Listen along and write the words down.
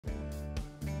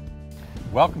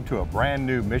Welcome to a brand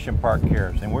new Mission Park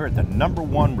Cares, and we're at the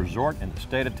 #1 resort in the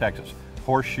state of Texas,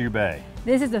 Horseshoe Bay.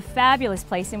 This is a fabulous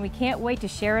place and we can't wait to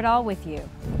share it all with you.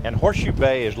 And Horseshoe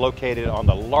Bay is located on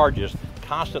the largest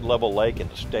constant level lake in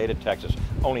the state of Texas,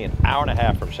 only an hour and a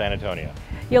half from San Antonio.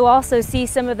 You'll also see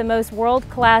some of the most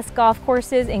world-class golf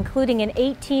courses, including an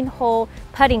 18-hole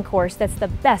putting course that's the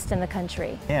best in the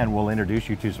country. And we'll introduce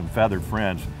you to some feathered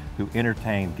friends who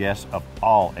entertain guests of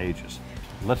all ages.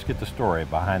 Let's get the story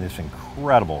behind this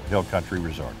incredible hill country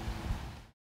resort.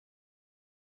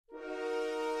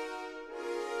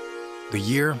 The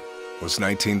year was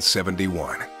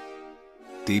 1971.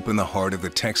 Deep in the heart of the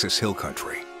Texas hill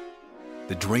country,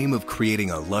 the dream of creating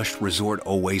a lush resort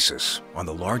oasis on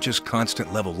the largest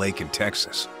constant level lake in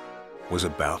Texas was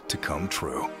about to come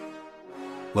true.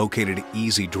 Located at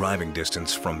easy driving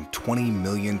distance from 20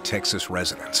 million Texas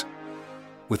residents,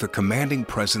 with a commanding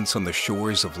presence on the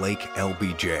shores of Lake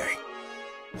LBJ,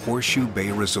 Horseshoe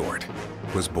Bay Resort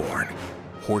was born.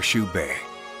 Horseshoe Bay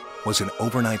was an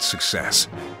overnight success,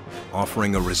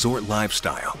 offering a resort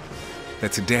lifestyle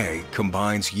that today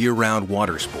combines year-round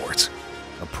water sports,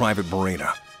 a private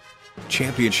marina,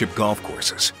 championship golf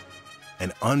courses,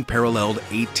 an unparalleled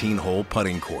 18-hole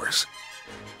putting course,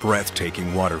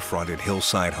 breathtaking waterfront and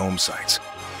hillside home sites,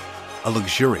 a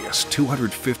luxurious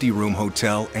 250-room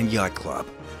hotel and yacht club,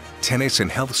 tennis and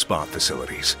health spa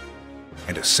facilities,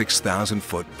 and a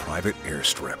 6,000-foot private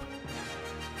airstrip.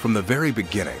 From the very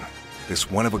beginning,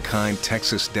 this one-of-a-kind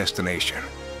Texas destination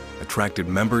attracted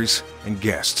members and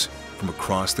guests from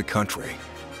across the country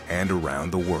and around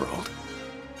the world.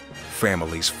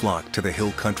 Families flocked to the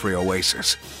hill country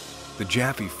oasis. The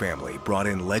Jaffe family brought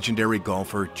in legendary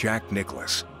golfer Jack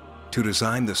Nicklaus to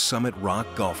design the Summit Rock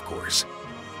Golf Course.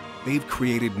 They've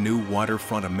created new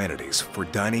waterfront amenities for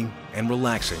dining and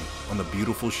relaxing on the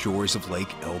beautiful shores of Lake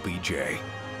LBJ,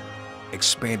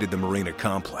 expanded the marina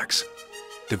complex,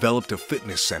 developed a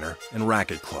fitness center and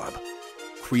racket club,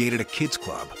 created a kids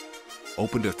club,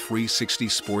 opened a 360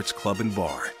 sports club and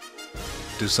bar,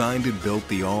 designed and built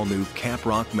the all-new Cap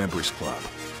Rock Members Club,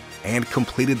 and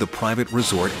completed the private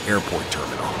resort airport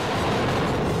terminal.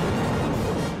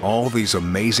 All these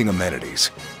amazing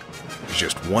amenities is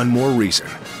just one more reason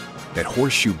that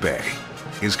Horseshoe Bay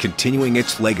is continuing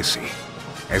its legacy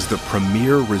as the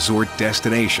premier resort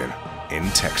destination in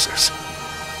Texas.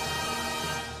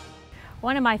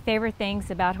 One of my favorite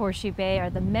things about Horseshoe Bay are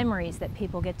the memories that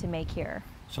people get to make here.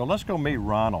 So let's go meet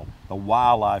Ronald, the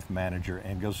wildlife manager,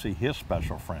 and go see his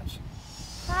special friends.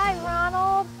 Hi,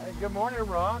 Ronald. Hey, good morning,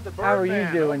 Ron. The bird How are you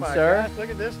man. doing, oh my sir? Gosh, look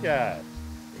at this guy.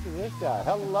 Look at this guy.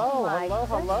 Hello,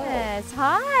 hello. Goodness.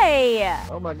 Hi.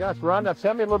 Oh my gosh, Ron, now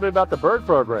tell me a little bit about the bird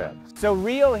program. So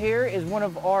Rio here is one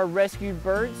of our rescued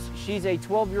birds. She's a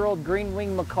 12-year-old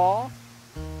green-winged macaw.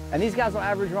 And these guys will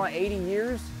average around 80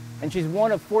 years. And she's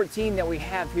one of 14 that we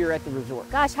have here at the resort.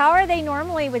 Gosh, how are they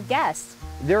normally with guests?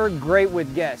 They're great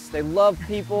with guests. They love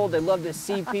people, they love to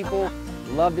see people,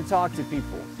 love to talk to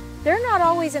people. They're not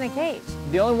always in a cage.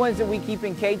 The only ones that we keep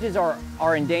in cages are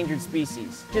our endangered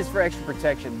species, just for extra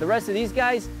protection. The rest of these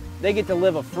guys, they get to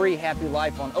live a free, happy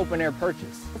life on open-air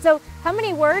perches. So how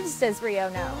many words does Rio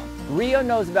know? Rio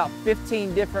knows about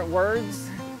 15 different words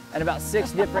and about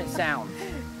 6 different sounds.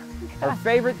 Her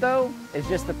favorite, though, is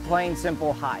just the plain,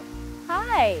 simple hi.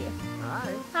 Hi.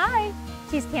 Hi. Hi.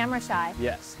 She's camera shy.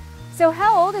 Yes. So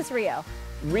how old is Rio?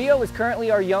 Rio is currently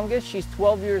our youngest. She's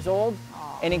 12 years old.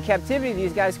 And in captivity,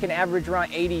 these guys can average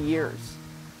around 80 years.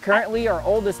 Currently, our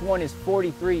oldest one is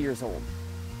 43 years old.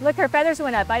 Look, her feathers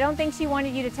went up. I don't think she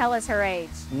wanted you to tell us her age.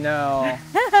 No.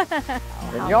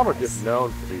 And y'all are just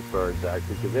known for these birds,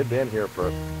 actually, because they've been here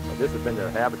for, this has been their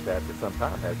habitat for some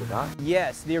time, has it not?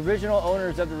 Yes, the original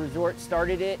owners of the resort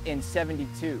started it in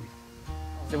 '72.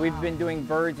 So we've been doing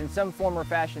birds in some form or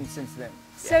fashion since then.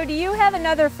 So do you have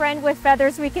another friend with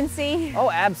feathers we can see? Oh,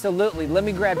 absolutely. Let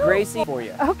me grab Gracie for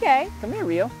you. Okay. Come here,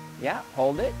 Rio. Yeah,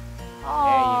 hold it.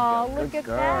 Oh, There you go. look Good at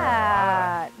girl.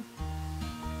 that.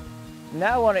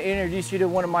 Now I want to introduce you to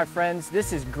one of my friends.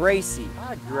 This is Gracie.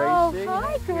 Hi, Gracie. Oh,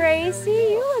 hi, Gracie.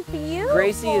 You look beautiful.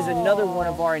 Gracie is another one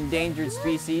of our endangered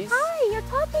species. Hi, you're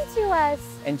talking to us.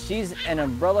 And she's an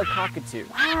umbrella cockatoo.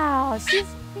 Wow, she's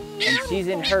beautiful. And she's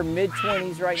in her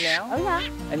mid-20s right now. Oh, yeah.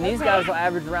 And these guys will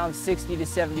average around 60 to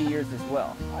 70 years as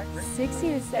well. 60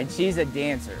 to 70. And she's a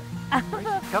dancer.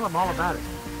 Tell them all about it.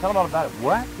 Tell them all about it.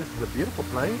 What? This is a beautiful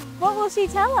place. What will she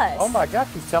tell us? Oh my gosh,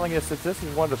 she's telling us that this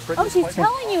is one of the Oh, prettiest she's places.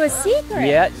 telling you a secret.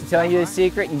 Yeah, she's telling you a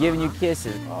secret and giving you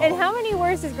kisses. And how many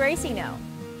words does Gracie know?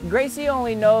 Gracie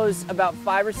only knows about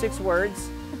 5 or 6 words.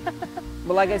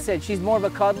 But like I said, she's more of a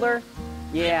cuddler.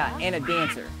 Yeah, and a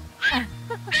dancer.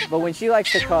 But when she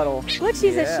likes to cuddle, Look,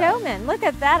 she's a yeah. showman. Look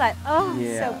at that. Oh,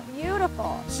 Yeah. so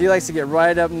beautiful. She likes to get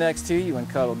right up next to you and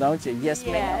cuddle, don't you? Yes,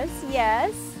 ma'am. Yes,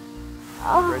 yes.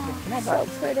 Oh, so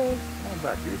pretty. How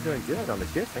about you? You're doing good on the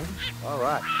kissing. All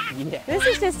right. Yeah. This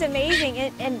is just amazing,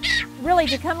 and really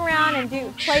to come around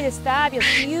and play this fabulous,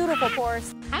 beautiful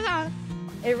course.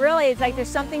 It really is like there's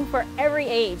something for every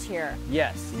age here.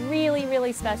 Yes. Really,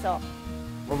 really special.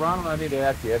 Well, Ronald, I need to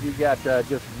ask you, have you got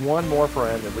just one more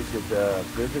friend that we should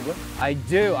visit with? I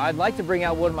do. I'd like to bring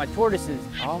out one of my tortoises.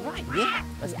 All right, yeah.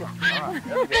 Let's go. All right,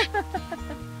 there we go.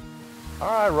 All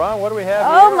right, Ron, what do we have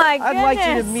Oh here? my goodness. I'd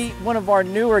like you to meet one of our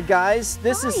newer guys.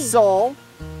 This Hi. is Sol,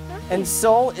 Hi. and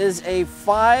Sol is a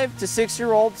 5 to 6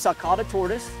 year old Sakata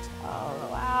tortoise. Oh,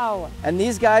 wow. And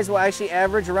these guys will actually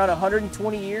average around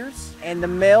 120 years, and the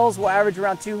males will average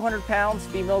around 200 pounds,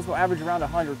 females will average around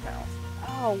 100 pounds.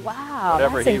 Oh, wow.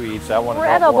 Whatever That's he eats, I want to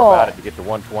know incredible. more about it to get to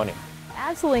 120.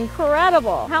 Absolutely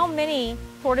incredible. How many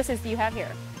tortoises do you have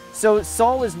here? So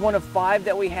Sol is one of 5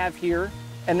 that we have here,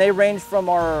 and they range from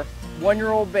our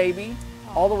 1-year-old baby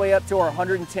all the way up to our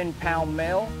 110-pound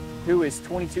male, who is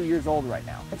 22 years old right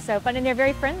now. It's so fun, and they're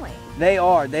very friendly. They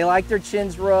are. They like their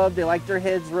chins rubbed, they like their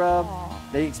heads rubbed, Aw.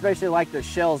 they especially like their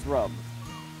shells rubbed.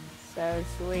 So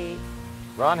sweet.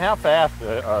 Ron, how fast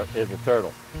is a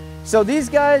turtle? So these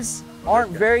guys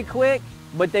aren't very quick,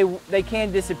 but they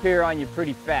can disappear on you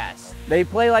pretty fast. They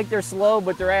play like they're slow,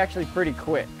 but they're actually pretty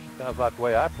quick. Sounds like the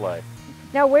way I play.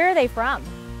 Now, where are they from?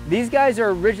 These guys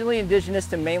are originally indigenous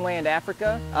to mainland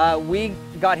Africa. We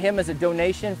got him as a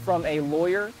donation from a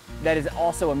lawyer that is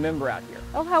also a member out here.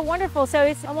 Oh, how wonderful. So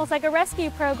it's almost like a rescue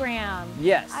program.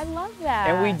 Yes. I love that.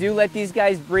 And we do let these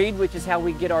guys breed, which is how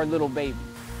we get our little babies.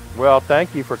 Well,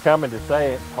 thank you for coming to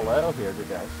say hello here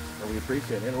today. And we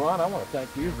appreciate it. And Ron, I want to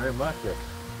thank you very much for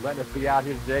letting us be out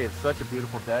here today. It's such a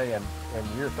beautiful day, and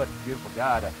you're such a beautiful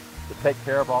guy to take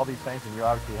care of all these things, and you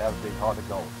obviously have a big heart of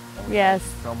gold. And we Yes.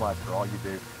 Thank you so much for all you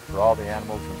do, for all the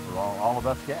animals, and for all of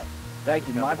us cats. Thank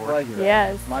you, my pleasure.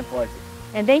 Yes. My pleasure.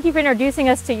 And thank you for introducing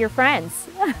us to your friends.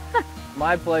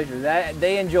 My pleasure.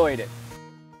 They enjoyed it.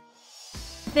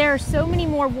 There are so many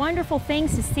more wonderful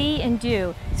things to see and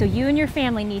do, so you and your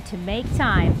family need to make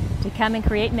time to come and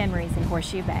create memories in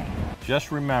Horseshoe Bay.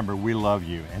 Just remember, we love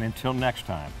you, and until next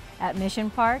time. At Mission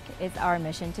Park, it's our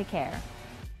mission to care.